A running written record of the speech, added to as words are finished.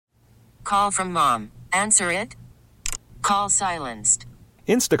Call from mom. Answer it. Call silenced.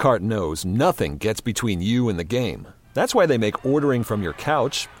 Instacart knows nothing gets between you and the game. That's why they make ordering from your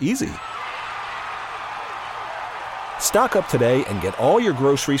couch easy. Stock up today and get all your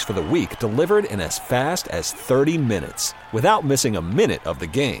groceries for the week delivered in as fast as 30 minutes without missing a minute of the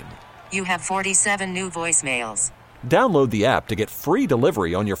game. You have 47 new voicemails. Download the app to get free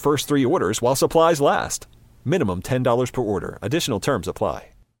delivery on your first 3 orders while supplies last. Minimum $10 per order. Additional terms apply.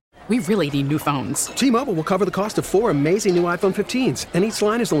 We really need new phones. T-Mobile will cover the cost of 4 amazing new iPhone 15s, and each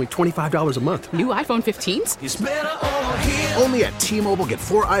line is only $25 a month. New iPhone 15s? It's better over here. Only at T-Mobile, get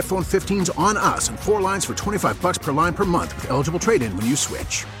 4 iPhone 15s on us and 4 lines for $25 per line per month with eligible trade-in when you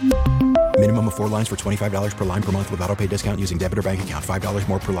switch. Minimum of 4 lines for $25 per line per month with autopay discount using debit or bank account. $5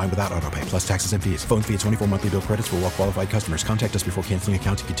 more per line without autopay, plus taxes and fees. Phone fee at 24 monthly bill credits for well-qualified customers. Contact us before canceling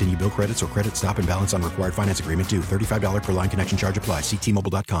account to continue bill credits or credit stop and balance on required finance agreement due. $35 per line connection charge applies. See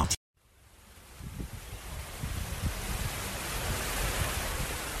T-Mobile.com.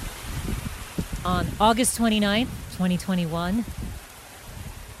 On August 29th, 2021,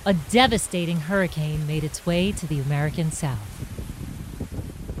 a devastating hurricane made its way to the American South.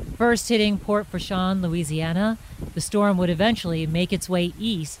 First hitting Port Fourchon, Louisiana, the storm would eventually make its way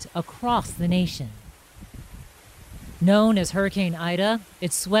east across the nation. Known as Hurricane Ida,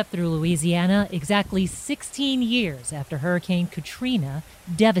 it swept through Louisiana exactly 16 years after Hurricane Katrina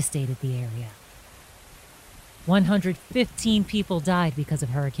devastated the area. 115 people died because of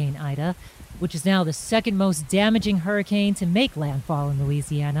Hurricane Ida, which is now the second most damaging hurricane to make landfall in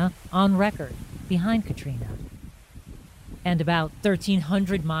Louisiana on record, behind Katrina. And about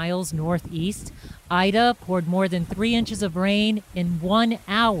 1,300 miles northeast, Ida poured more than 3 inches of rain in 1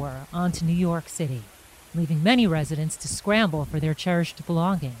 hour onto New York City, leaving many residents to scramble for their cherished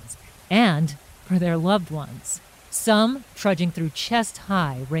belongings and for their loved ones, some trudging through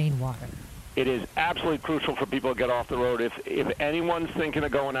chest-high rainwater. It is absolutely crucial for people to get off the road. If anyone's thinking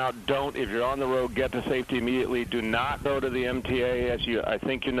of going out, don't. If you're on the road, get to safety immediately. Do not go to the MTA. As I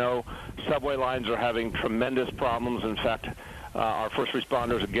think you know, subway lines are having tremendous problems. In fact, our first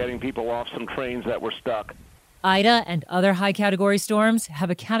responders are getting people off some trains that were stuck. Ida and other high-category storms have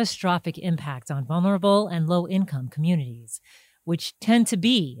a catastrophic impact on vulnerable and low-income communities, which tend to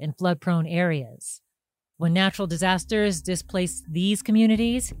be in flood-prone areas. When natural disasters displace these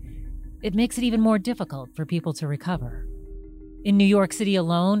communities, it makes it even more difficult for people to recover. In New York City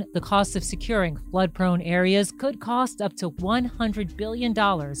alone, the cost of securing flood-prone areas could cost up to $100 billion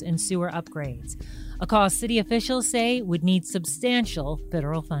in sewer upgrades, a cost city officials say would need substantial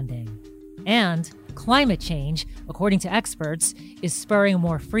federal funding. And climate change, according to experts, is spurring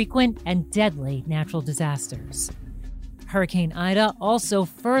more frequent and deadly natural disasters. Hurricane Ida also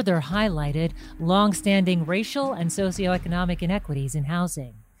further highlighted long-standing racial and socioeconomic inequities in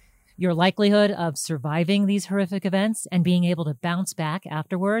housing. Your likelihood of surviving these horrific events and being able to bounce back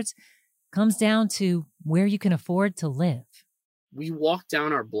afterwards comes down to where you can afford to live. We walked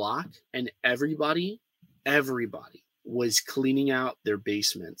down our block and everybody was cleaning out their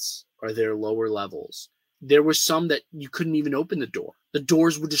basements or their lower levels. There were some that you couldn't even open the door. The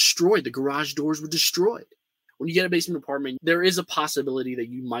doors were destroyed. The garage doors were destroyed. When you get a basement apartment, there is a possibility that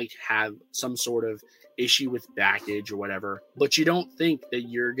you might have some sort of issue with baggage or whatever, but you don't think that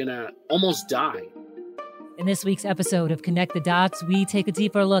you're gonna almost die. In this week's episode of Connect the Dots, we take a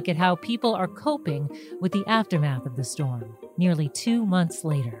deeper look at how people are coping with the aftermath of the storm, nearly 2 months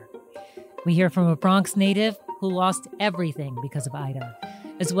later. We hear from a Bronx native who lost everything because of Ida,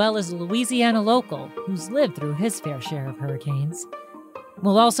 as well as a Louisiana local who's lived through his fair share of hurricanes.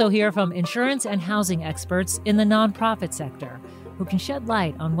 We'll also hear from insurance and housing experts in the nonprofit sector who can shed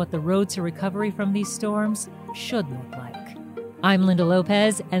light on what the road to recovery from these storms should look like. I'm Linda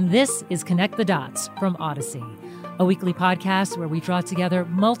Lopez, and this is Connect the Dots from Odyssey, a weekly podcast where we draw together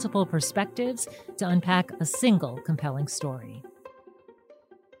multiple perspectives to unpack a single compelling story.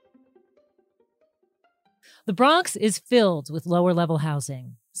 The Bronx is filled with lower-level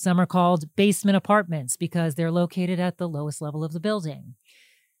housing. Some are called basement apartments because they're located at the lowest level of the building.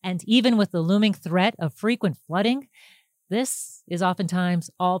 And even with the looming threat of frequent flooding, this is oftentimes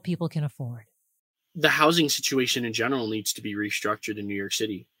all people can afford. The housing situation in general needs to be restructured in New York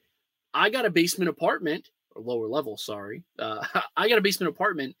City. I got a basement apartment, or lower level, sorry. I got a basement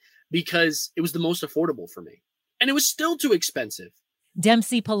apartment because it was the most affordable for me. And it was still too expensive.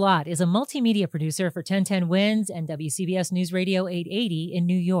 Dempsey Palat is a multimedia producer for 1010 Winds and WCBS News Radio 880 in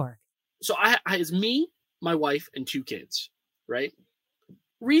New York. So it's me, my wife, and 2 kids, right?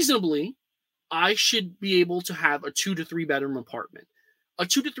 Reasonably, I should be able to have a 2 to 3 bedroom apartment. A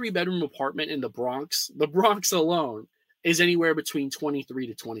 2 to 3 bedroom apartment in the Bronx alone, is anywhere between $2,300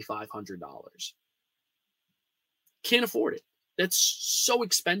 to $2,500. Can't afford it. That's so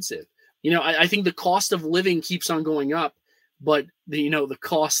expensive. I think the cost of living keeps on going up, but the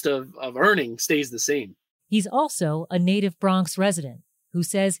cost of earning stays the same. He's also a native Bronx resident who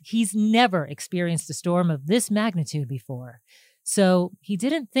says he's never experienced a storm of this magnitude before, so he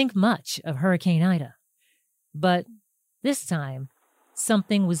didn't think much of Hurricane Ida. But this time,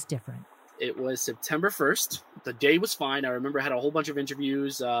 something was different. It was September 1st. The day was fine. I remember I had a whole bunch of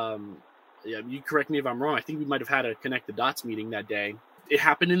interviews. You correct me if I'm wrong. I think we might have had a Connect the Dots meeting that day. It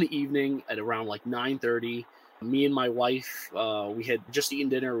happened in the evening at around like 9:30. Me and my wife, we had just eaten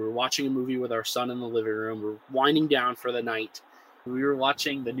dinner. We were watching a movie with our son in the living room. We were winding down for the night. We were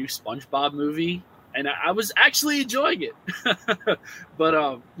watching the new SpongeBob movie, and I was actually enjoying it. But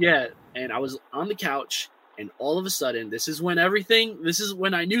and I was on the couch, and all of a sudden, this is when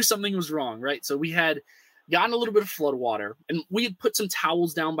I knew something was wrong, right? So we had gotten a little bit of flood water, and we had put some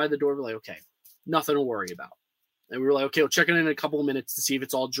towels down by the door. We're like, okay, nothing to worry about. And we were like, okay, we'll check it in a couple of minutes to see if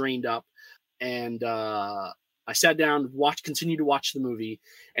it's all drained up. And I sat down, continued to watch the movie,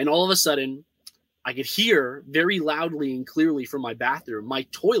 and all of a sudden, I could hear very loudly and clearly from my bathroom, my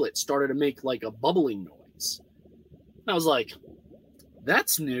toilet started to make like a bubbling noise. And I was like,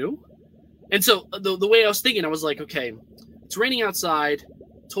 that's new. And so the way I was thinking, I was like, okay, it's raining outside,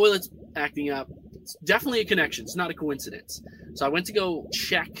 toilet's acting up. It's definitely a connection. It's not a coincidence. So I went to go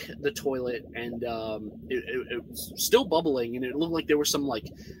check the toilet, and it was still bubbling, and it looked like there was some like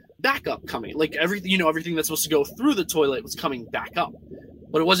backup coming. Like everything that's supposed to go through the toilet was coming back up,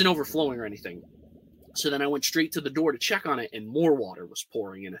 but it wasn't overflowing or anything. So then I went straight to the door to check on it, and more water was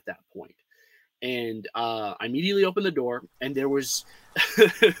pouring in at that point. And I immediately opened the door, and there was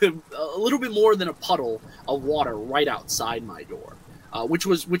a little bit more than a puddle of water right outside my door,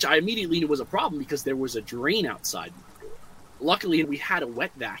 which I immediately knew was a problem because there was a drain outside my door. Luckily, we had a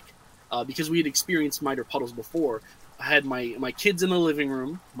wet vac because we had experienced minor puddles before. I had my kids in the living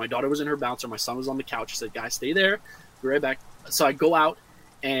room. My daughter was in her bouncer. My son was on the couch. I said, guys, stay there. Be right back. So I go out,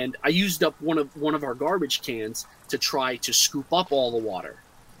 and I used up one of our garbage cans to try to scoop up all the water.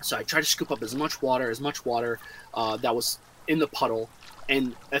 So I tried to scoop up as much water that was in the puddle.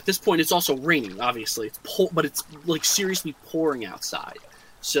 And at this point, it's also raining, obviously. But it's like seriously pouring outside.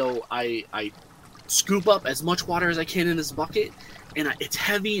 So I scoop up as much water as I can in this bucket, and it's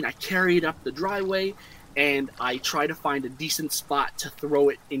heavy, and I carry it up the driveway, and I try to find a decent spot to throw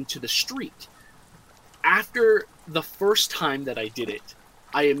it into the street. After the first time that I did it,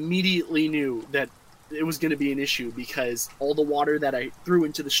 I immediately knew that it was going to be an issue because all the water that I threw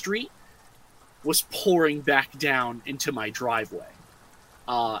into the street was pouring back down into my driveway.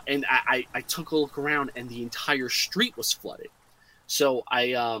 And I took a look around, and the entire street was flooded. So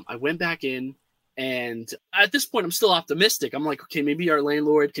I went back in, and at this point, I'm still optimistic. I'm like, okay, maybe our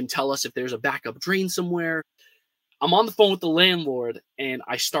landlord can tell us if there's a backup drain somewhere. I'm on the phone with the landlord, and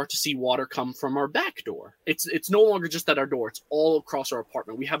I start to see water come from our back door. It's no longer just at our door. It's all across our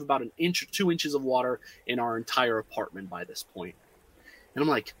apartment. We have about 1 inch or 2 inches of water in our entire apartment by this point. And I'm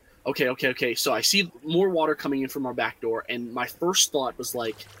like, okay. So I see more water coming in from our back door, and my first thought was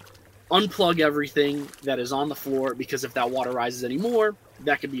like, unplug everything that is on the floor, because if that water rises anymore,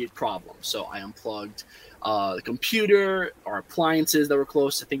 that could be a problem. So I unplugged the computer, our appliances that were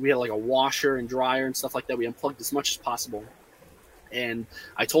close. I think we had like a washer and dryer and stuff like that. We unplugged as much as possible. And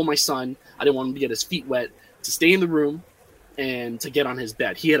I told my son, I didn't want him to get his feet wet, to stay in the room and to get on his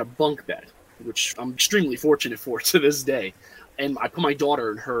bed. He had a bunk bed, which I'm extremely fortunate for to this day. And I put my daughter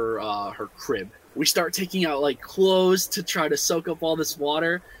in her crib. We start taking out like clothes to try to soak up all this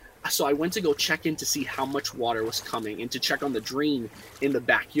water. So I went to go check in to see how much water was coming and to check on the drain in the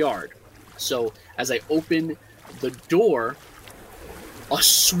backyard. So as I open the door, a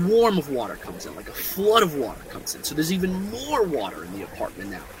swarm of water comes in, like a flood of water comes in. So there's even more water in the apartment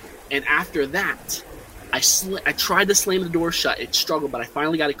now. And after that, I tried to slam the door shut. It struggled, but I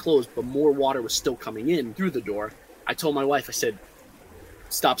finally got it closed, but more water was still coming in through the door. I told my wife, I said,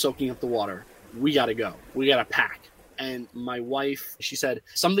 stop soaking up the water. We got to go. We got to pack. And my wife, she said,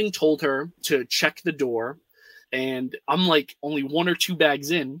 something told her to check the door. And I'm like only 1 or 2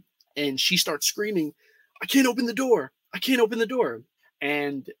 bags in. And she starts screaming, I can't open the door. I can't open the door.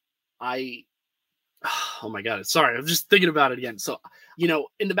 And oh my God, sorry. I'm just thinking about it again. So,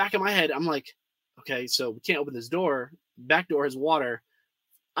 in the back of my head, I'm like, okay, so we can't open this door. Back door has water.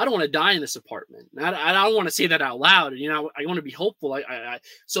 I don't want to die in this apartment. I don't want to say that out loud. I want to be hopeful.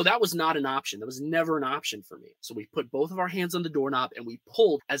 So that was not an option. That was never an option for me. So we put both of our hands on the doorknob and we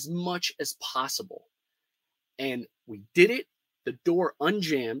pulled as much as possible. And we did it. The door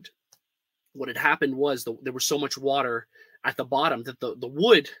unjammed. what had happened was there was so much water at the bottom that the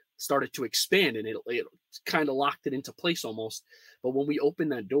wood started to expand, and it kind of locked it into place almost. But when we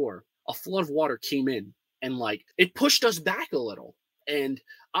opened that door, a flood of water came in, and like it pushed us back a little. And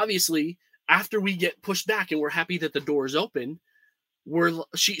obviously, after we get pushed back and we're happy that the door is open,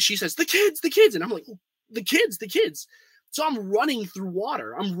 she says, the kids. And I'm like, the kids. So I'm running through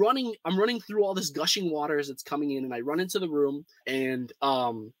water. I'm running through all this gushing water as it's coming in, and I run into the room. And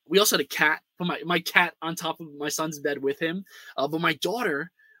we also had a cat, put my cat on top of my son's bed with him. But my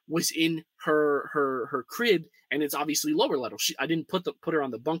daughter was in her crib, and it's obviously lower level. I didn't put her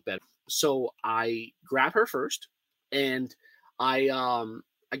on the bunk bed. So I grab her first, and I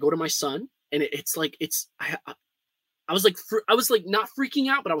go to my son, and I was like not freaking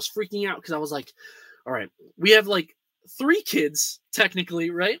out, but I was freaking out because I was like, all right, we have like 3 kids technically,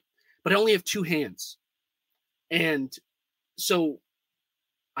 right? But I only have 2 hands. And so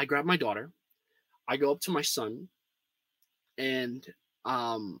I grab my daughter, I go up to my son, and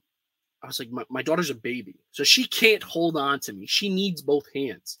I was like, my daughter's a baby, so she can't hold on to me. She needs both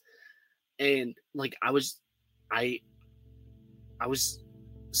hands. And like I was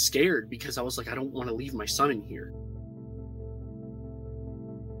scared because I was like, I don't want to leave my son in here.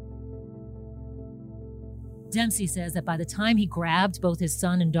 Dempsey says that by the time he grabbed both his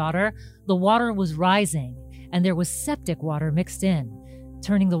son and daughter, the water was rising and there was septic water mixed in,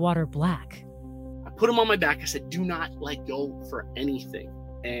 turning the water black. I put him on my back. I said, do not let go for anything.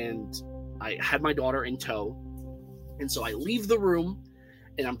 And I had my daughter in tow. And so I leave the room,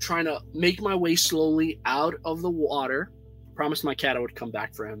 and I'm trying to make my way slowly out of the water. Promised my cat I would come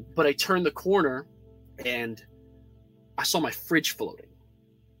back for him. But I turned the corner, and I saw my fridge floating.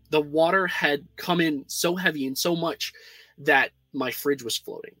 The water had come in so heavy and so much that my fridge was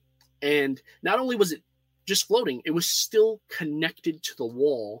floating. And not only was it just floating, it was still connected to the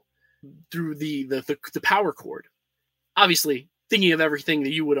wall through the power cord. Obviously, thinking of everything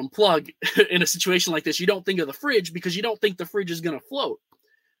that you would unplug in a situation like this, you don't think of the fridge because you don't think the fridge is going to float.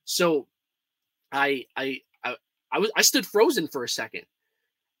 So I stood frozen for a second,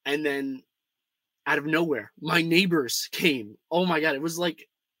 and then out of nowhere, my neighbors came. Oh my God. It was like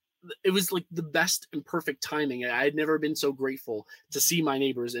the best and perfect timing. I had never been so grateful to see my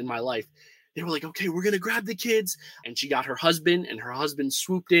neighbors in my life. They were like, okay, we're going to grab the kids. And she got her husband, and her husband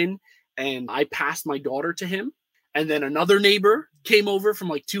swooped in, and I passed my daughter to him. And then another neighbor came over from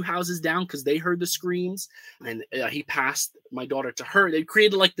like 2 houses down because they heard the screams, and he passed my daughter to her. They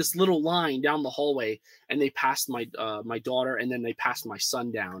created like this little line down the hallway, and they passed my daughter, and then they passed my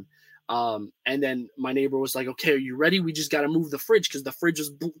son down. And then my neighbor was like, okay, are you ready? We just got to move the fridge because the fridge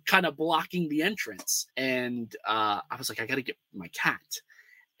was kind of blocking the entrance. And I was like, I got to get my cat.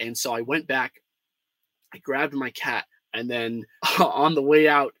 And so I went back, I grabbed my cat, and then on the way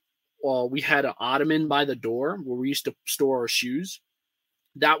out, we had an ottoman by the door where we used to store our shoes.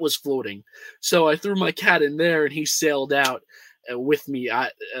 That was floating. So I threw my cat in there, and he sailed out with me.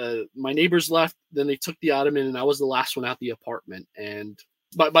 My neighbors left, then they took the ottoman, and I was the last one out the apartment. And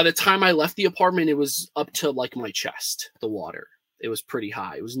by the time I left the apartment, it was up to like my chest, the water. It was pretty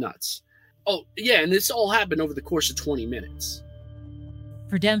high. It was nuts. Oh, yeah, and this all happened over the course of 20 minutes.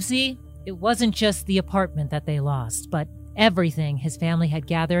 For Dempsey, it wasn't just the apartment that they lost, but everything his family had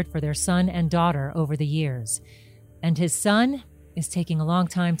gathered for their son and daughter over the years. And his son is taking a long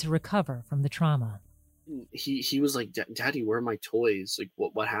time to recover from the trauma. He was like, Daddy, where are my toys? Like,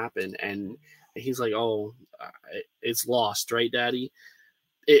 what happened? And he's like, oh, it's lost, right, Daddy?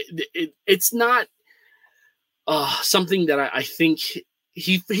 It's not something that I think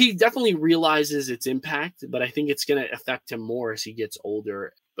he definitely realizes its impact, but I think it's going to affect him more as he gets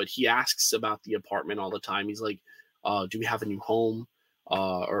older. But he asks about the apartment all the time. He's like, do we have a new home?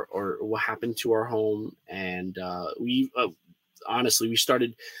 Or what happened to our home? And we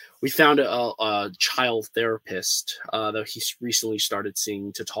found a child therapist that he's recently started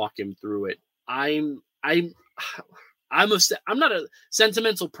seeing to talk him through it. I'm not a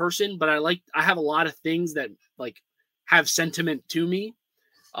sentimental person, but I have a lot of things that like have sentiment to me.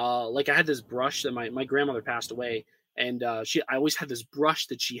 Like I had this brush that my grandmother passed away, and I always had this brush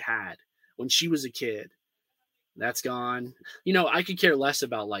that she had when she was a kid. That's gone. You know, I could care less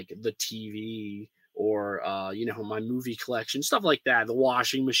about like the TV or my movie collection, stuff like that, the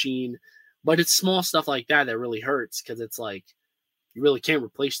washing machine. But it's small stuff like that that really hurts because it's like you really can't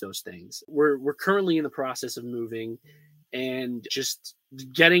replace those things. We're currently in the process of moving and just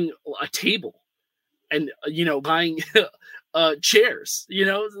getting a table and buying chairs,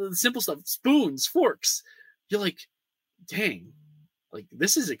 simple stuff, spoons, forks. You're like, dang, like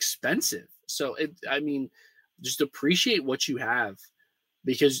this is expensive. So just appreciate what you have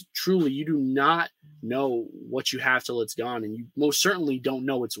because truly you do not know what you have till it's gone. And you most certainly don't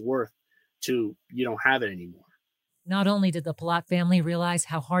know its worth till you don't have it anymore. Not only did the Palat family realize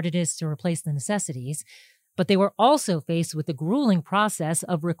how hard it is to replace the necessities, but they were also faced with the grueling process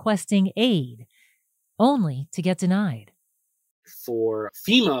of requesting aid, only to get denied. For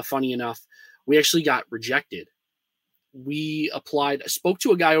FEMA, funny enough, we actually got rejected. We spoke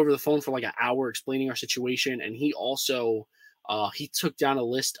to a guy over the phone for like an hour explaining our situation, and he also he took down a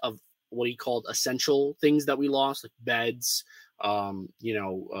list of what he called essential things that we lost, like beds,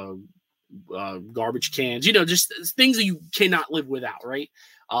 garbage cans, just things that you cannot live without, right?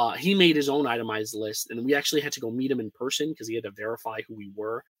 He made his own itemized list, and we actually had to go meet him in person because he had to verify who we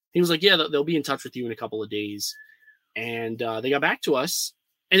were. He was like, yeah, they'll be in touch with you in a couple of days. And they got back to us.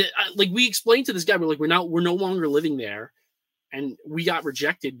 And we explained to this guy, we're like, we're no longer living there. And we got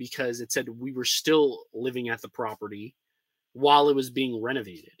rejected because it said we were still living at the property while it was being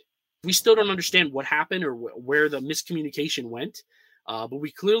renovated. We still don't understand what happened or where the miscommunication went, but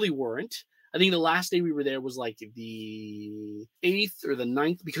we clearly weren't. I think the last day we were there was like the 8th or the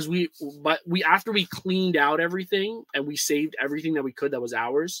 9th, because we after we cleaned out everything and we saved everything that we could that was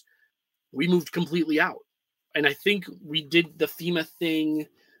ours, we moved completely out. And I think we did the FEMA thing,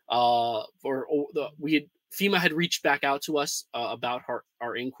 FEMA had reached back out to us about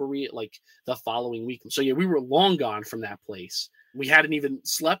our inquiry like the following week. So yeah, we were long gone from that place. We hadn't even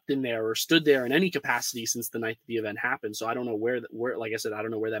slept in there or stood there in any capacity since the night the event happened. So I don't know where, like I said, I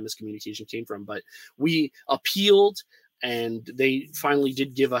don't know where that miscommunication came from, but we appealed and they finally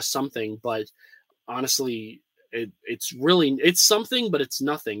did give us something. But honestly, it's something, but it's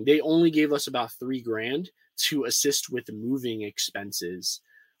nothing. They only gave us about $3,000 to assist with moving expenses.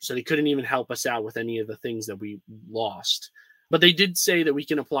 So they couldn't even help us out with any of the things that we lost. But they did say that we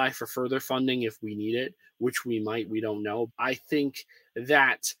can apply for further funding if we need it, which we might. We don't know. I think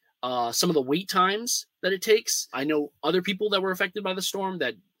that some of the wait times that it takes, I know other people that were affected by the storm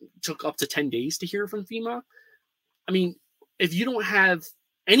that took up to 10 days to hear from FEMA. I mean, if you don't have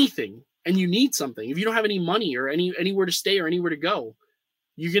anything and you need something, if you don't have any money or anywhere to stay or anywhere to go,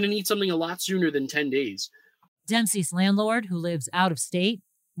 you're going to need something a lot sooner than 10 days. Dempsey's landlord, who lives out of state,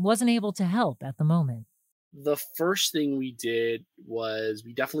 wasn't able to help at the moment. The first thing we did was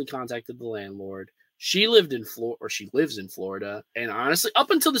we definitely contacted the landlord. She lives in Florida. And honestly,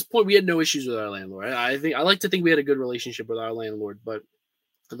 up until this point, we had no issues with our landlord. I like to think we had a good relationship with our landlord, but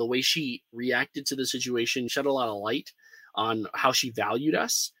the way she reacted to the situation shed a lot of light on how she valued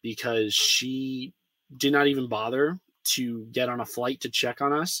us, because she did not even bother to get on a flight to check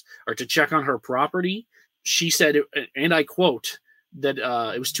on us or to check on her property. She said, and I quote, that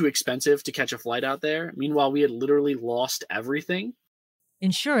it was too expensive to catch a flight out there. Meanwhile, we had literally lost everything.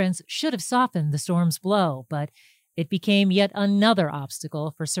 Insurance should have softened the storm's blow, but it became yet another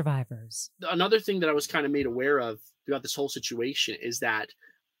obstacle for survivors. Another thing that I was kind of made aware of throughout this whole situation is that,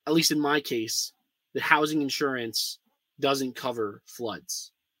 at least in my case, the housing insurance doesn't cover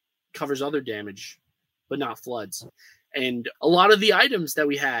floods. It covers other damage, but not floods. And a lot of the items that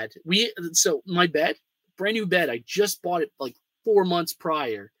we had, so my bed, brand new bed, I just bought it like 4 months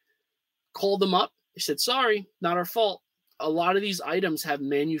prior. Called them up. They said, sorry, not our fault. A lot of these items have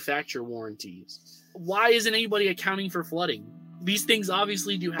manufacturer warranties. Why isn't anybody accounting for flooding? These things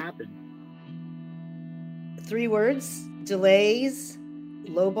obviously do happen. 3 words: delays,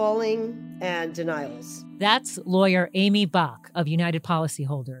 lowballing, and denials. That's lawyer Amy Bach of United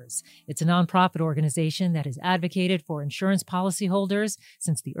Policyholders. It's a nonprofit organization that has advocated for insurance policyholders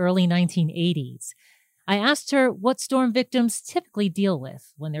since the early 1980s. I asked her what storm victims typically deal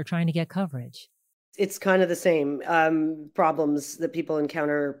with when they're trying to get coverage. It's kind of the same problems that people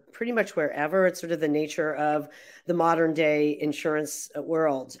encounter pretty much wherever. It's sort of the nature of the modern day insurance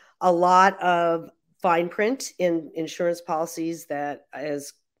world. A lot of fine print in insurance policies that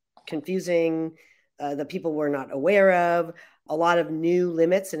is confusing, that people were not aware of. A lot of new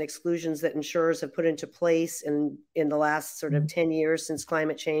limits and exclusions that insurers have put into place in the last sort of 10 years since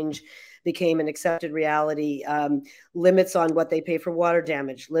climate change became an accepted reality. Limits on what they pay for water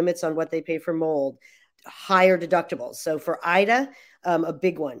damage, limits on what they pay for mold, higher deductibles. So for Ida, a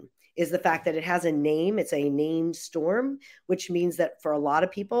big one is the fact that it has a name. It's a named storm, which means that for a lot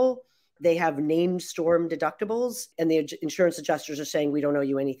of people, they have named storm deductibles, and the insurance adjusters are saying, we don't owe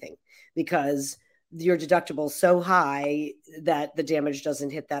you anything because your deductible is so high that the damage doesn't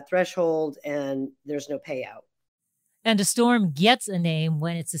hit that threshold and there's no payout. And a storm gets a name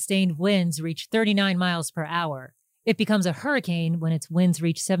when its sustained winds reach 39 miles per hour. It becomes a hurricane when its winds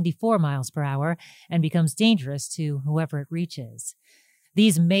reach 74 miles per hour and becomes dangerous to whoever it reaches.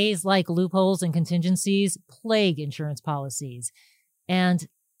 These maze-like loopholes and contingencies plague insurance policies. and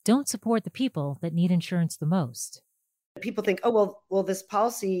don't support the people that need insurance the most. People think, oh, well, this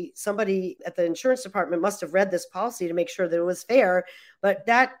policy, somebody at the insurance department must have read this policy to make sure that it was fair, but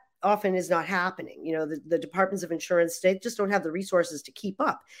that often is not happening. You know, the departments of insurance, they just don't have the resources to keep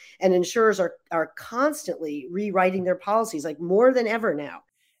up. And insurers are constantly rewriting their policies, like more than ever now.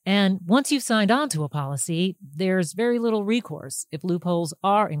 And once you've signed on to a policy, there's very little recourse if loopholes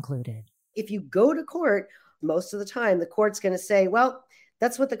are included. If you go to court, most of the time, the court's going to say, well,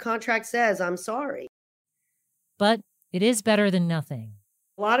 that's what the contract says. I'm sorry. But it is better than nothing.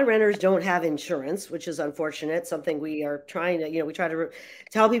 A lot of renters don't have insurance, which is unfortunate, something we are trying to, we try to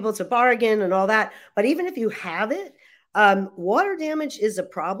tell people to bargain and all that. But even if you have it, water damage is a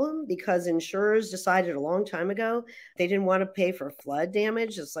problem because insurers decided a long time ago they didn't want to pay for flood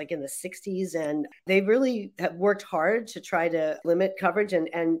damage. It's like in the 60s, and they really have worked hard to try to limit coverage.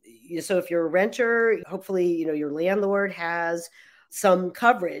 And so if you're a renter, hopefully, your landlord has some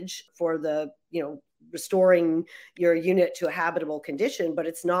coverage for the, restoring your unit to a habitable condition, but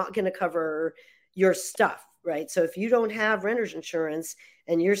it's not going to cover your stuff, right? So if you don't have renter's insurance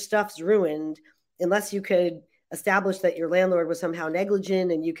and your stuff's ruined, unless you could establish that your landlord was somehow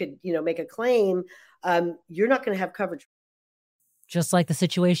negligent and you could, make a claim, you're not going to have coverage. Just like the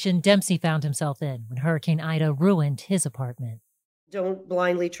situation Dempsey found himself in when Hurricane Ida ruined his apartment. Don't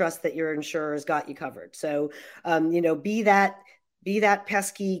blindly trust that your insurer's got you covered. So, be that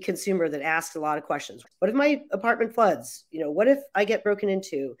pesky consumer that asks a lot of questions. What if my apartment floods? What if I get broken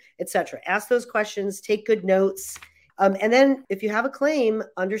into, etc.? Ask those questions, take good notes. And then if you have a claim,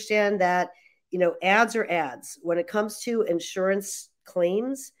 understand that, ads are ads. When it comes to insurance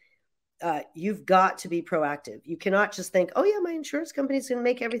claims, you've got to be proactive. You cannot just think, oh yeah, my insurance company is going to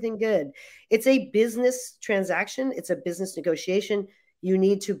make everything good. It's a business transaction. It's a business negotiation. You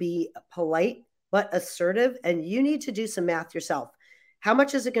need to be polite but assertive, and you need to do some math yourself. How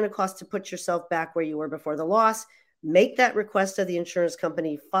much is it going to cost to put yourself back where you were before the loss? Make that request to the insurance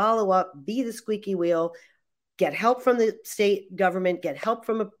company, follow up, be the squeaky wheel, get help from the state government, get help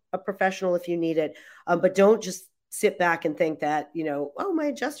from a professional if you need it, but don't just sit back and think that, oh, my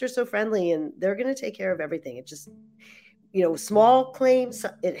adjuster's so friendly and they're going to take care of everything. It just, small claims,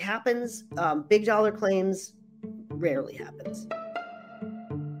 it happens. Big dollar claims rarely happens.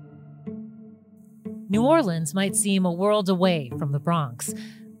 New Orleans might seem a world away from the Bronx,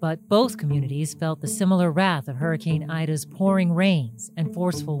 but both communities felt the similar wrath of Hurricane Ida's pouring rains and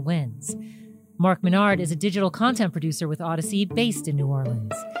forceful winds. Mark Menard is a digital content producer with Odyssey based in New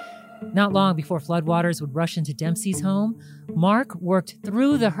Orleans. Not long before floodwaters would rush into Dempsey's home, Mark worked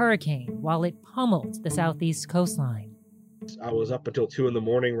through the hurricane while it pummeled the southeast coastline. I was up until 2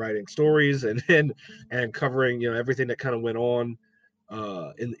 a.m. writing stories and covering everything that kind of went on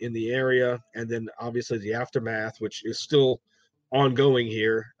in the area, and then obviously the aftermath, which is still ongoing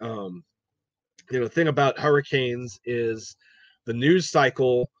here. The thing about hurricanes is the news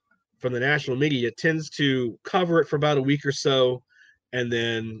cycle from the national media tends to cover it for about a week or so, and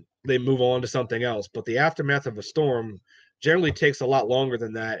then they move on to something else. But the aftermath of a storm generally takes a lot longer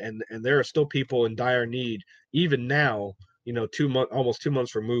than that, and there are still people in dire need even now. Almost 2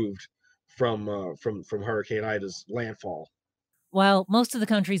 months removed from Hurricane Ida's landfall. While most of the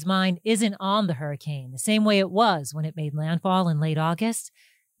country's mind isn't on the hurricane the same way it was when it made landfall in late August,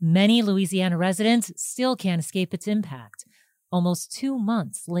 many Louisiana residents still can't escape its impact, almost 2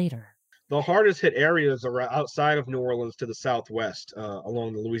 months later. The hardest hit areas are outside of New Orleans to the southwest,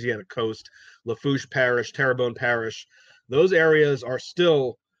 along the Louisiana coast, Lafourche Parish, Terrebonne Parish. Those areas are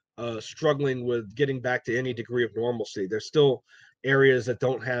still struggling with getting back to any degree of normalcy. There's still areas that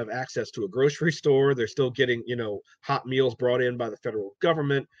don't have access to a grocery store. They're still getting, hot meals brought in by the federal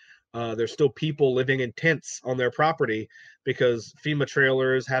government. There's still people living in tents on their property because FEMA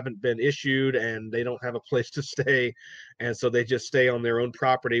trailers haven't been issued and they don't have a place to stay. And so they just stay on their own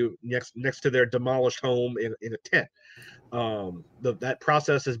property next to their demolished home in a tent. That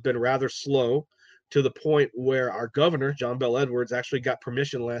process has been rather slow, to the point where our governor, John Bel Edwards, actually got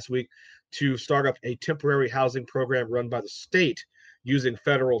permission last week to start up a temporary housing program run by the state using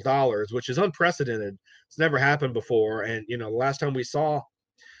federal dollars, which is unprecedented. It's never happened before. And, the last time we saw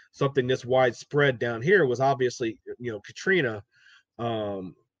something this widespread down here was obviously, Katrina.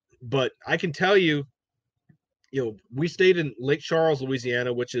 But I can tell you, we stayed in Lake Charles,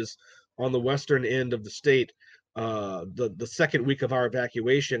 Louisiana, which is on the western end of the state, the second week of our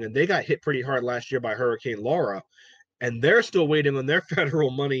evacuation, and they got hit pretty hard last year by Hurricane Laura, and they're still waiting on their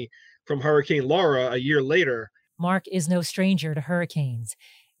federal money from Hurricane Laura a year later. Mark is no stranger to hurricanes.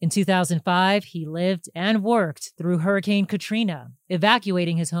 In 2005, he lived and worked through Hurricane Katrina,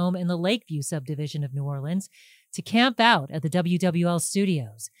 evacuating his home in the Lakeview subdivision of New Orleans, to camp out at the WWL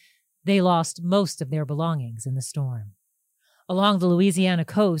studios. They lost most of their belongings in the storm. Along the Louisiana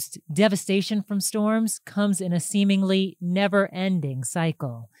coast, devastation from storms comes in a seemingly never-ending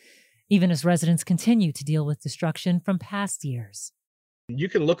cycle, even as residents continue to deal with destruction from past years. You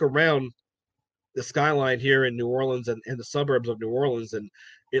can look around the skyline here in New Orleans and the suburbs of New Orleans, and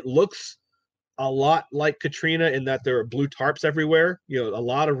it looks a lot like Katrina in that there are blue tarps everywhere. You know, a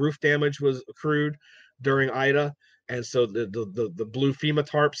lot of roof damage was accrued during Ida, and so the blue FEMA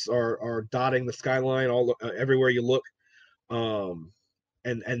tarps are dotting the skyline everywhere you look.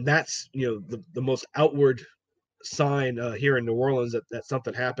 And that's, you know, the most outward sign here in New Orleans that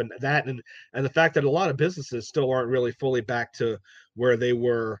something happened. That and the fact that a lot of businesses still aren't really fully back to where they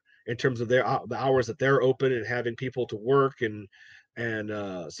were in terms of the hours that they're open and having people to work, and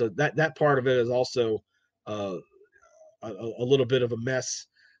so that part of it is also a little bit of a mess.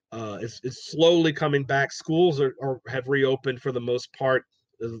 It's slowly coming back. Schools have reopened for the most part.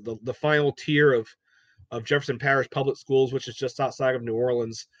 The final tier of Jefferson Parish Public Schools, which is just outside of New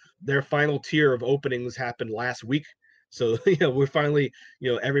Orleans, their final tier of openings happened last week. So, you know, we're finally,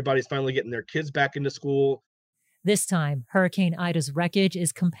 you know, everybody's finally getting their kids back into school. This time, Hurricane Ida's wreckage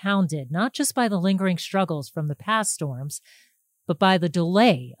is compounded not just by the lingering struggles from the past storms, but by the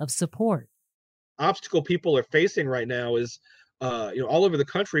delay of support. Obstacle people are facing right now is, you know, all over the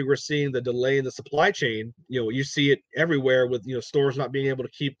country, we're seeing the delay in the supply chain. You know, you see it everywhere with, you know, stores not being able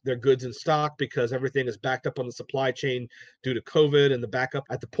to keep their goods in stock because everything is backed up on the supply chain due to COVID and the backup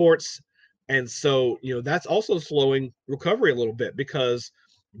at the ports. And so, you know, that's also slowing recovery a little bit because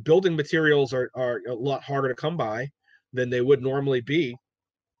building materials are a lot harder to come by than they would normally be.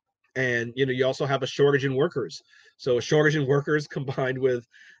 And, you know, you also have a shortage in workers. So a shortage in workers combined with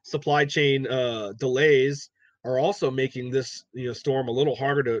supply chain delays are also making this, you know, storm a little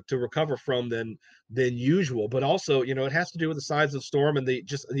harder to recover from than usual. But also, you know, it has to do with the size of the storm and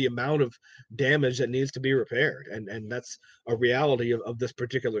the amount of damage that needs to be repaired. And that's a reality of this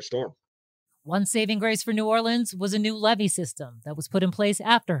particular storm. One saving grace for New Orleans was a new levee system that was put in place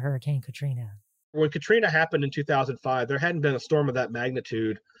after Hurricane Katrina. When Katrina happened in 2005, there hadn't been a storm of that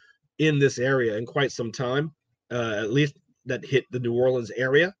magnitude in this area in quite some time, at least that hit the New Orleans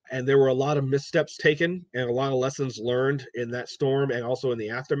area. And there were a lot of missteps taken and a lot of lessons learned in that storm and also in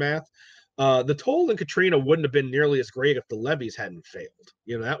the aftermath. The toll in Katrina wouldn't have been nearly as great if the levees hadn't failed.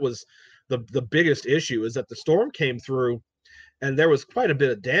 You know, that was the biggest issue, is that the storm came through and there was quite a bit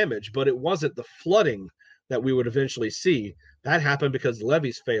of damage, but it wasn't the flooding that we would eventually see. That happened because the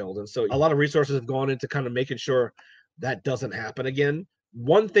levees failed. And so a lot of resources have gone into kind of making sure that doesn't happen again.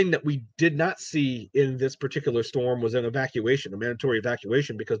 One thing that we did not see in this particular storm was an evacuation, a mandatory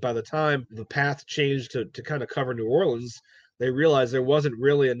evacuation, because by the time the path changed to kind of cover New Orleans, they realized there wasn't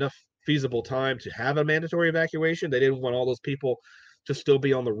really enough feasible time to have a mandatory evacuation. They didn't want all those people to still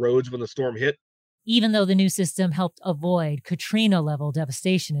be on the roads when the storm hit. Even though the new system helped avoid Katrina-level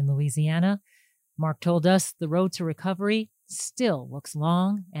devastation in Louisiana, Mark told us the road to recovery still looks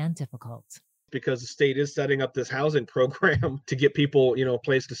long and difficult. Because the state is setting up this housing program to get people, you know, a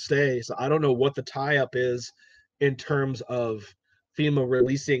place to stay. So I don't know what the tie-up is in terms of FEMA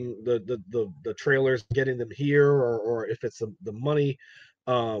releasing the trailers, getting them here, or if it's the money.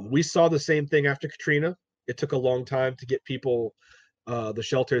 We saw the same thing after Katrina. It took a long time to get people the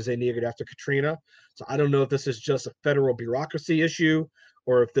shelters they needed after Katrina. So I don't know if this is just a federal bureaucracy issue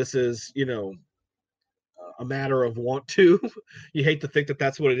or if this is, you know, a matter of want to. You hate to think that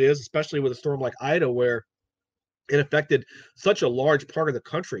that's what it is, especially with a storm like Ida, where it affected such a large part of the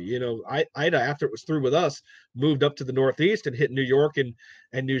country. You know, Ida, after it was through with us, moved up to the Northeast and hit New York and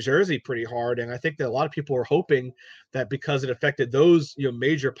New Jersey pretty hard. And I think that a lot of people are hoping that because it affected those, you know,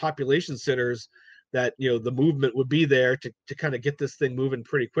 major population centers, that, you know, the movement would be there to kind of get this thing moving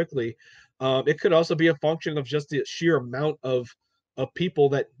pretty quickly. It could also be a function of just the sheer amount of people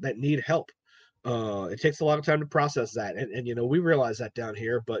that need help. It takes a lot of time to process that. And, you know, we realize that down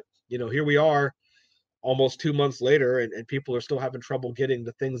here, but, you know, here we are almost 2 months later and people are still having trouble getting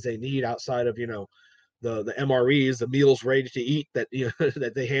the things they need outside of, you know, the MREs, the meals ready to eat that, you know,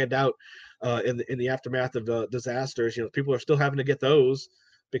 that they hand out in the aftermath of disasters. You know, people are still having to get those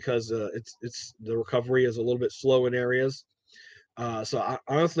because it's the recovery is a little bit slow in areas. So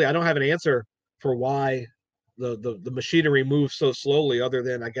honestly, I don't have an answer for why the machinery moves so slowly, other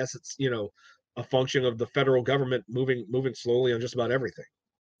than I guess it's, you know, a function of the federal government moving slowly on just about everything.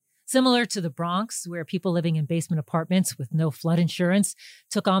 Similar to the Bronx, where people living in basement apartments with no flood insurance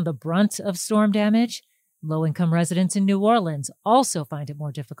took on the brunt of storm damage, low-income residents in New Orleans also find it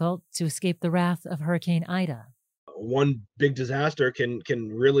more difficult to escape the wrath of Hurricane Ida. one big disaster can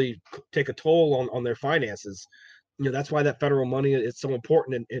really take a toll on their finances. That's why that federal money is so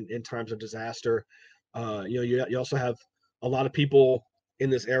important in times of disaster. You also have a lot of people in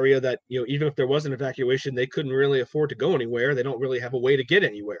this area that, even if there was an evacuation, they couldn't really afford to go anywhere. They don't really have a way to get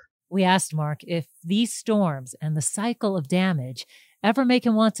anywhere. We asked Mark if these storms and the cycle of damage ever make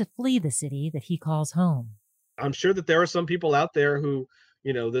him want to flee the city that he calls home. I'm sure that there are some people out there who,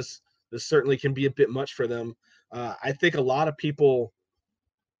 this certainly can be a bit much for them. I think a lot of people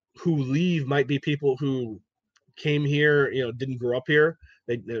who leave might be people who came here, didn't grow up here.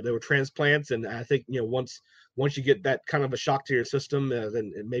 They were transplants, and I think once you get that kind of a shock to your system,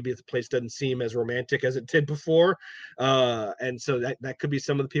 then maybe the place doesn't seem as romantic as it did before, and so that could be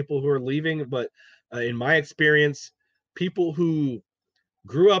some of the people who are leaving. But in my experience, people who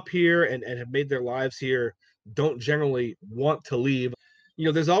grew up here and have made their lives here don't generally want to leave.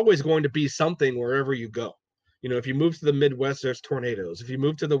 There's always going to be something wherever you go. If you move to the Midwest, there's tornadoes. If you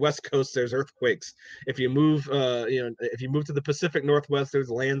move to the West Coast, there's earthquakes. If you move, if you move to the Pacific Northwest, there's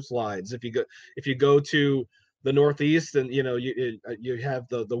landslides. If you go to the Northeast, and you have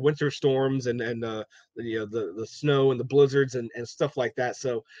the winter storms and the snow and the blizzards and stuff like that.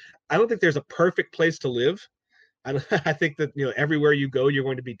 So I don't think there's a perfect place to live. I think that everywhere you go, you're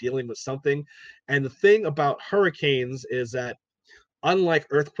going to be dealing with something. And the thing about hurricanes is that, unlike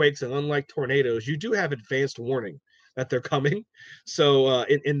earthquakes and unlike tornadoes, you do have advanced warning that they're coming. So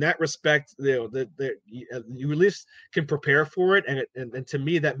in that respect, you at least can prepare for it. And to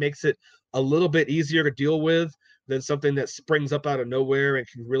me, that makes it a little bit easier to deal with than something that springs up out of nowhere and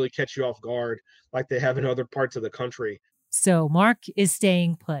can really catch you off guard like they have in other parts of the country. So Mark is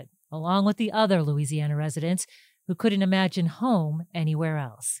staying put, along with the other Louisiana residents who couldn't imagine home anywhere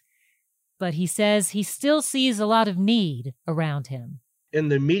else. But he says he still sees a lot of need around him. In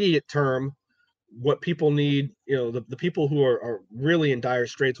the immediate term, what people need, the people who are really in dire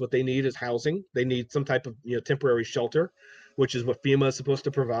straits, what they need is housing. They need some type of temporary shelter, which is what FEMA is supposed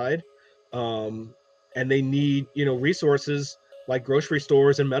to provide. And they need resources like grocery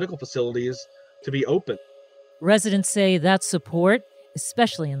stores and medical facilities to be open. Residents say that support,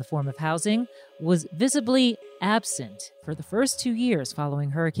 especially in the form of housing, was visibly absent for the first 2 years following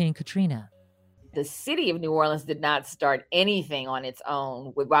Hurricane Katrina. The city of New Orleans did not start anything on its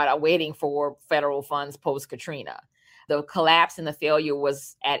own without waiting for federal funds post-Katrina. The collapse and the failure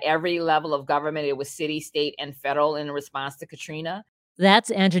was at every level of government. It was city, state, and federal in response to Katrina. That's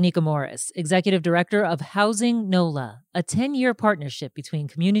Anjonika Morris, Executive Director of Housing NOLA, a 10-year partnership between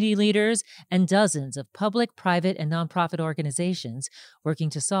community leaders and dozens of public, private, and nonprofit organizations working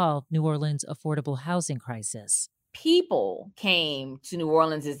to solve New Orleans' affordable housing crisis. People came to New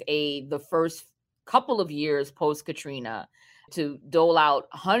Orleans' aid the first couple of years post-Katrina to dole out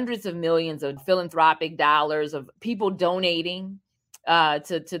hundreds of millions of philanthropic dollars, of people donating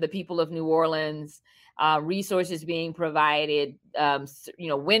to the people of New Orleans, resources being provided,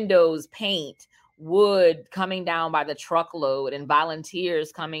 windows, paint, wood coming down by the truckload, and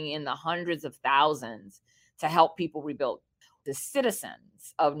volunteers coming in the hundreds of thousands to help people rebuild. The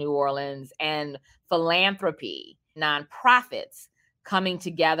citizens of New Orleans and philanthropy, nonprofits coming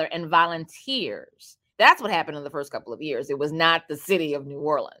together, and volunteers. That's what happened in the first couple of years. It was not the city of New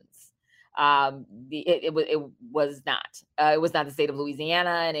Orleans. It was not. It was not the state of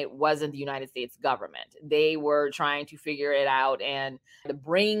Louisiana, and it wasn't the United States government. They were trying to figure it out, and the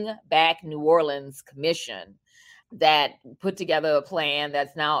Bring Back New Orleans Commission that put together a plan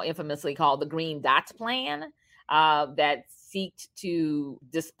that's now infamously called the Green Dot Plan, that seeked to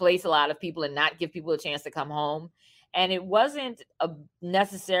displace a lot of people and not give people a chance to come home. And it wasn't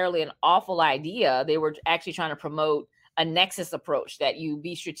necessarily an awful idea. They were actually trying to promote a nexus approach, that you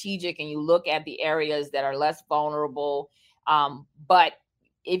be strategic and you look at the areas that are less vulnerable. But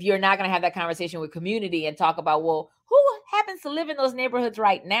if you're not going to have that conversation with community and talk about, well, who happens to live in those neighborhoods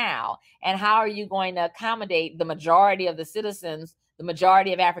right now? And how are you going to accommodate the majority of the citizens, the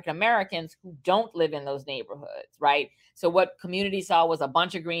majority of African Americans who don't live in those neighborhoods, right? So what community saw was a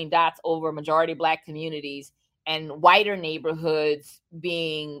bunch of green dots over majority Black communities, and whiter neighborhoods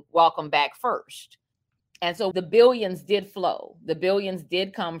being welcomed back first. And so the billions did flow. The billions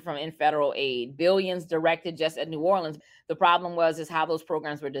did come from in federal aid, billions directed just at New Orleans. The problem is how those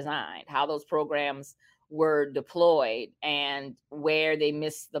programs were designed, how those programs were deployed, and where they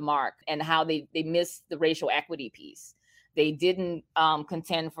missed the mark, and how they missed the racial equity piece. They didn't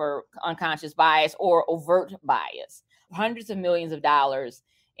contend for unconscious bias or overt bias. Hundreds of millions of dollars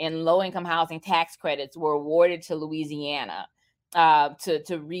in low-income housing tax credits were awarded to Louisiana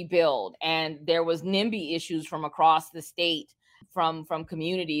to rebuild. And there was NIMBY issues from across the state, from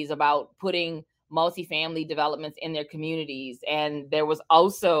communities about putting multifamily developments in their communities. And there was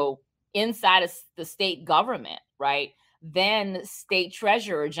also inside of the state government, right? Then State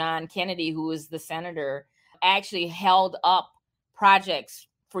Treasurer John Kennedy, who was the senator, actually held up projects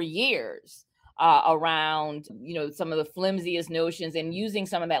for years around, some of the flimsiest notions and using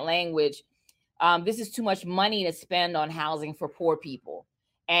some of that language. This is too much money to spend on housing for poor people,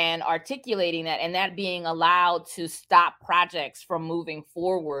 and articulating that, and that being allowed to stop projects from moving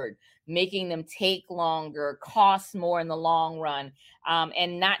forward, making them take longer, cost more in the long run,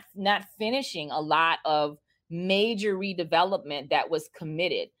 and not finishing a lot of major redevelopment that was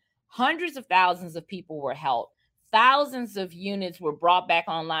committed. Hundreds of thousands of people were helped. Thousands of units were brought back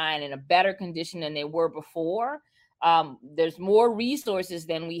online in a better condition than they were before. There's more resources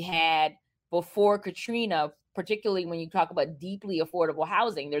than we had before Katrina, particularly when you talk about deeply affordable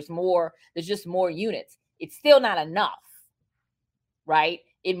housing. There's just more units. It's still not enough, right?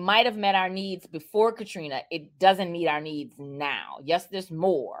 It might have met our needs before Katrina. It doesn't meet our needs now. Yes, there's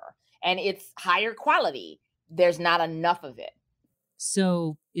more, and it's higher quality. There's not enough of it.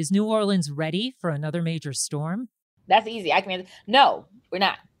 So is New Orleans ready for another major storm? That's easy. I can answer. No, we're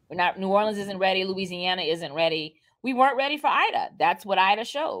not. We're not. New Orleans isn't ready. Louisiana isn't ready. We weren't ready for Ida. That's what Ida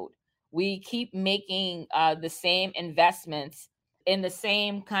showed. We keep making the same investments in the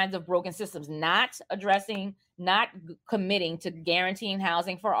same kinds of broken systems, not committing to guaranteeing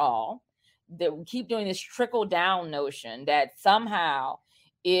housing for all. That we keep doing this trickle down notion that somehow,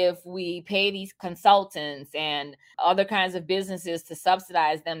 if we pay these consultants and other kinds of businesses to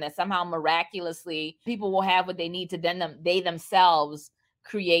subsidize them, that somehow miraculously people will have what they need to then they themselves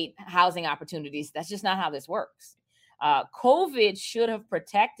create housing opportunities. That's just not how this works. COVID should have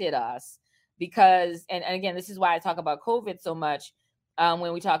protected us because, and again, this is why I talk about COVID so much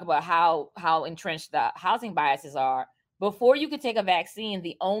when we talk about how entrenched the housing biases are. Before you could take a vaccine,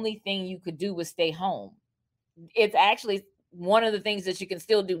 the only thing you could do was stay home. It's actually one of the things that you can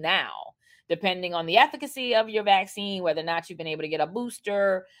still do now, depending on the efficacy of your vaccine, whether or not you've been able to get a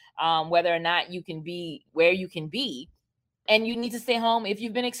booster, whether or not you can be where you can be. And you need to stay home if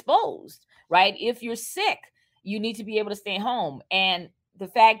you've been exposed, right? If you're sick, you need to be able to stay home. And the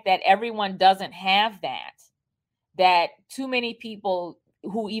fact that everyone doesn't have that too many people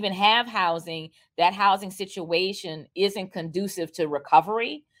who even have housing, that housing situation isn't conducive to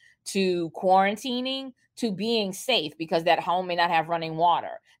recovery, to quarantining, to being safe, because that home may not have running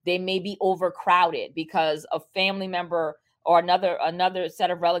water. They may be overcrowded because a family member or another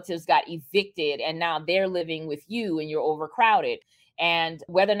set of relatives got evicted and now they're living with you and you're overcrowded. And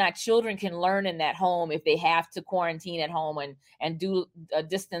whether or not children can learn in that home if they have to quarantine at home and do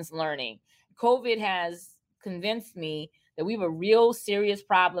distance learning. COVID has convinced me that we have a real serious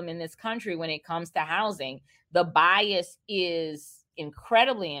problem in this country when it comes to housing. The bias is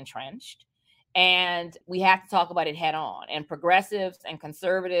incredibly entrenched, and we have to talk about it head on. And progressives and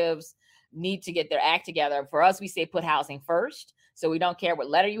conservatives need to get their act together. For us, we say put housing first. So we don't care what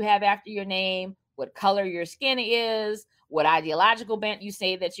letter you have after your name, what color your skin is, what ideological bent you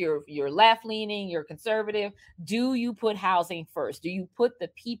say that you're left leaning, you're conservative. Do you put housing first? Do you put the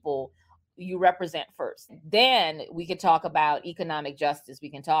people you represent first? Then we could talk about economic justice. We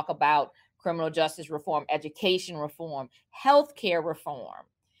can talk about criminal justice reform, education reform, healthcare reform.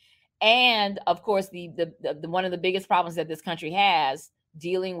 And of course, the one of the biggest problems that this country has,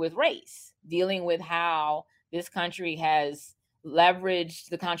 dealing with race, dealing with how this country has leveraged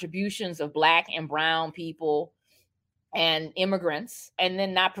the contributions of Black and brown people and immigrants, and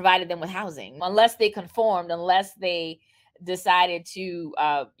then not provided them with housing unless they conformed, unless they decided to,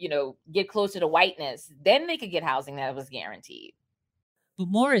 get closer to whiteness. Then they could get housing that was guaranteed. But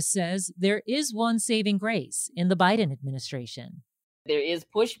Morris says there is one saving grace in the Biden administration. There is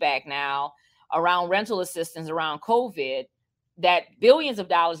pushback now around rental assistance around COVID, that billions of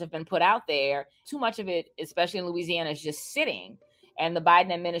dollars have been put out there. Too much of it, especially in Louisiana, is just sitting. And the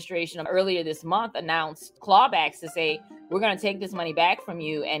Biden administration earlier this month announced clawbacks to say, we're going to take this money back from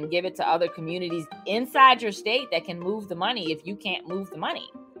you and give it to other communities inside your state that can move the money if you can't move the money.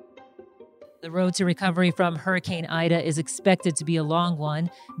 The road to recovery from Hurricane Ida is expected to be a long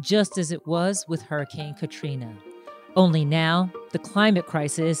one, just as it was with Hurricane Katrina. Only now, the climate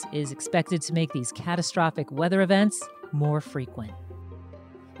crisis is expected to make these catastrophic weather events more frequent.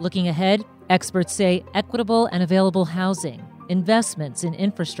 Looking ahead, experts say equitable and available housing, investments in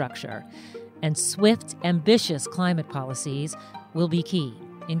infrastructure, and swift, ambitious climate policies will be key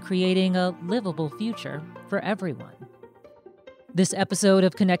in creating a livable future for everyone. This episode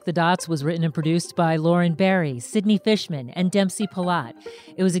of Connect the Dots was written and produced by Lauren Barry, Sydney Fishman, and Dempsey Palat.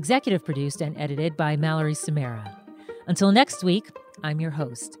 It was executive produced and edited by Mallory Samara. Until next week, I'm your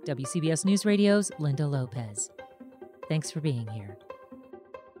host, WCBS News Radio's Linda Lopez. Thanks for being here.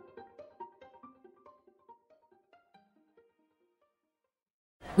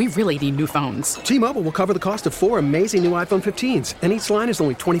 We really need new phones. T-Mobile will cover the cost of 4 amazing new iPhone 15s, and each line is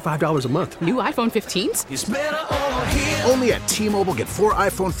only $25 a month. New iPhone 15s? It's better over here. Only at T-Mobile, get 4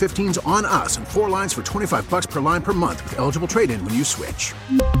 iPhone 15s on us and 4 lines for $25 per line per month with eligible trade-in when you switch.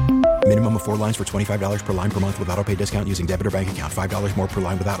 Minimum of 4 lines for $25 per line per month with autopay discount using debit or bank account. $5 more per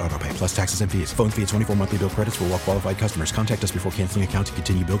line without autopay, plus taxes and fees. Phone fee at 24 monthly bill credits for well-qualified customers. Contact us before canceling account to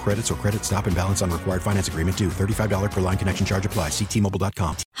continue bill credits or credit stop and balance on required finance agreement due. $35 per line connection charge applies. See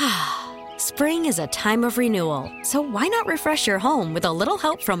T-Mobile.com. Spring is a time of renewal, so why not refresh your home with a little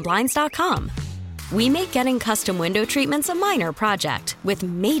help from Blinds.com? We make getting custom window treatments a minor project with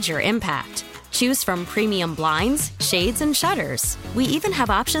major impact. Choose from premium blinds, shades, and shutters. We even have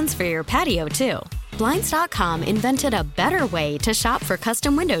options for your patio, too. Blinds.com invented a better way to shop for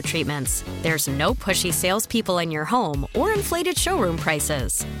custom window treatments. There's no pushy salespeople in your home or inflated showroom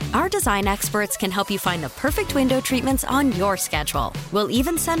prices. Our design experts can help you find the perfect window treatments on your schedule. We'll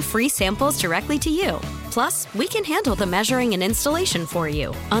even send free samples directly to you. Plus, we can handle the measuring and installation for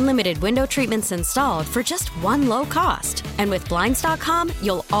you. Unlimited window treatments installed for just one low cost. And with Blinds.com,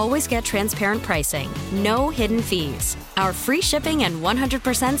 you'll always get transparent pricing. No hidden fees. Our free shipping and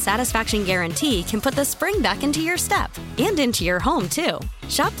 100% satisfaction guarantee can put the spring back into your step and into your home, too.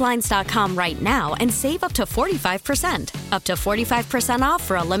 Shop Blinds.com right now and save up to 45%. Up to 45% off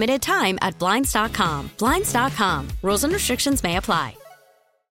for a limited time at Blinds.com. Blinds.com. Rules and restrictions may apply.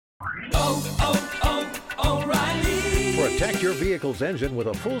 Protect your vehicle's engine with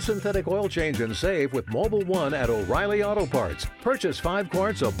a full synthetic oil change and save with Mobil 1 at O'Reilly Auto Parts. Purchase 5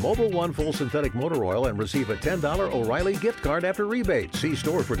 quarts of Mobil 1 full synthetic motor oil and receive a $10 O'Reilly gift card after rebate. See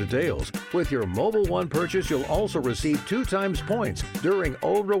store for details. With your Mobil 1 purchase, you'll also receive 2 times points during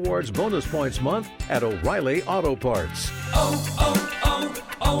O Rewards Bonus Points Month at O'Reilly Auto Parts.